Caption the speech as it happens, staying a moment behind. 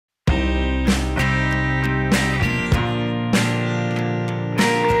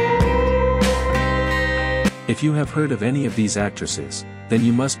If you have heard of any of these actresses, then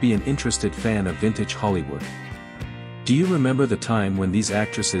you must be an interested fan of vintage Hollywood. Do you remember the time when these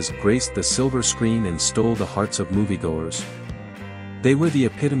actresses graced the silver screen and stole the hearts of moviegoers? They were the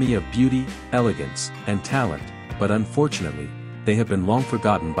epitome of beauty, elegance, and talent, but unfortunately, they have been long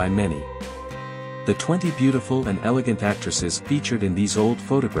forgotten by many. The 20 beautiful and elegant actresses featured in these old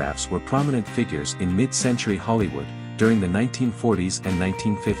photographs were prominent figures in mid-century Hollywood, during the 1940s and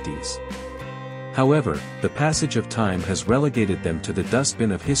 1950s. However, the passage of time has relegated them to the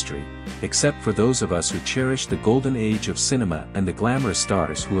dustbin of history, except for those of us who cherish the golden age of cinema and the glamorous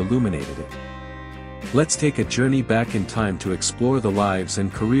stars who illuminated it. Let's take a journey back in time to explore the lives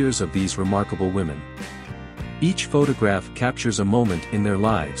and careers of these remarkable women. Each photograph captures a moment in their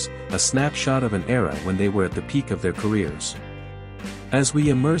lives, a snapshot of an era when they were at the peak of their careers. As we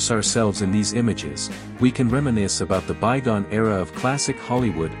immerse ourselves in these images, we can reminisce about the bygone era of classic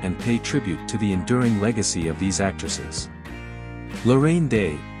Hollywood and pay tribute to the enduring legacy of these actresses. Laraine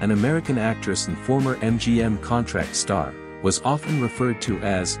Day, an American actress and former MGM contract star, was often referred to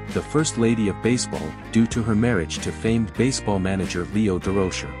as the First Lady of Baseball due to her marriage to famed baseball manager Leo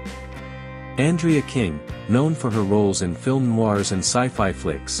Durocher. Andrea King, known for her roles in film noirs and sci-fi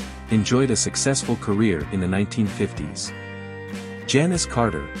flicks, enjoyed a successful career in the 1950s. Janis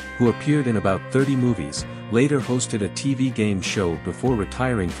Carter, who appeared in about 30 movies, later hosted a TV game show before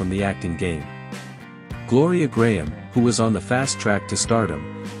retiring from the acting game. Gloria Grahame, who was on the fast track to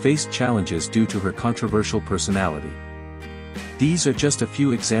stardom, faced challenges due to her controversial personality. These are just a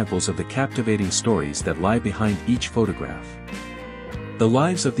few examples of the captivating stories that lie behind each photograph. The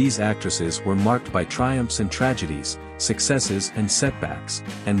lives of these actresses were marked by triumphs and tragedies, successes and setbacks,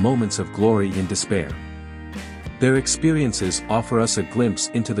 and moments of glory and despair. Their experiences offer us a glimpse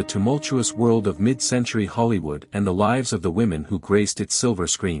into the tumultuous world of mid-century Hollywood and the lives of the women who graced its silver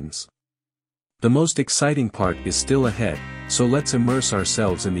screens. The most exciting part is still ahead, so let's immerse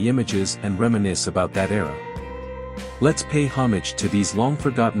ourselves in the images and reminisce about that era. Let's pay homage to these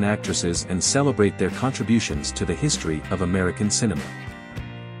long-forgotten actresses and celebrate their contributions to the history of American cinema.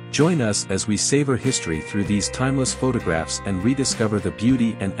 Join us as we savor history through these timeless photographs and rediscover the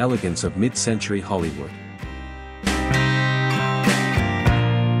beauty and elegance of mid-century Hollywood.